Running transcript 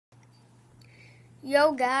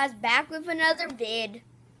Yo guys, back with another vid.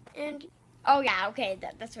 And oh yeah, okay,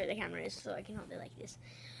 that's where the camera is, so I can hold it like this.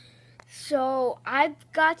 So I've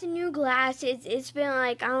got the new glasses. It's been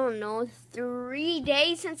like, I don't know, 3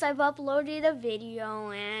 days since I've uploaded a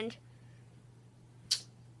video, and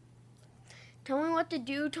tell me what to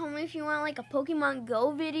do. Tell me if you want like a Pokemon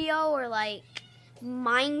Go video or like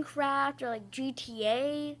Minecraft or like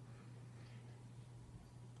GTA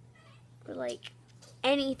or like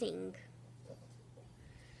anything.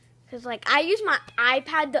 Because, like, I use my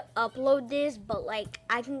iPad to upload this, but, like,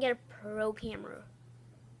 I can get a pro camera.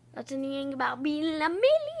 That's the thing about being a millionaire.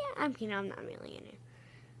 I'm kidding, I'm not a millionaire.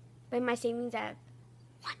 But in my savings, I have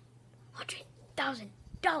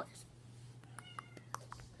 $100,000.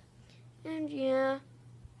 And, yeah.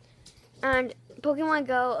 And Pokemon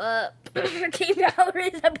Go, Team Valor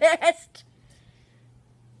is the best.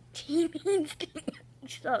 Team Instinct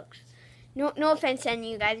sucks. No offense to any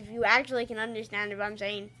of you guys if you actually can understand what I'm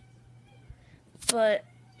saying. But,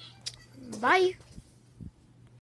 bye.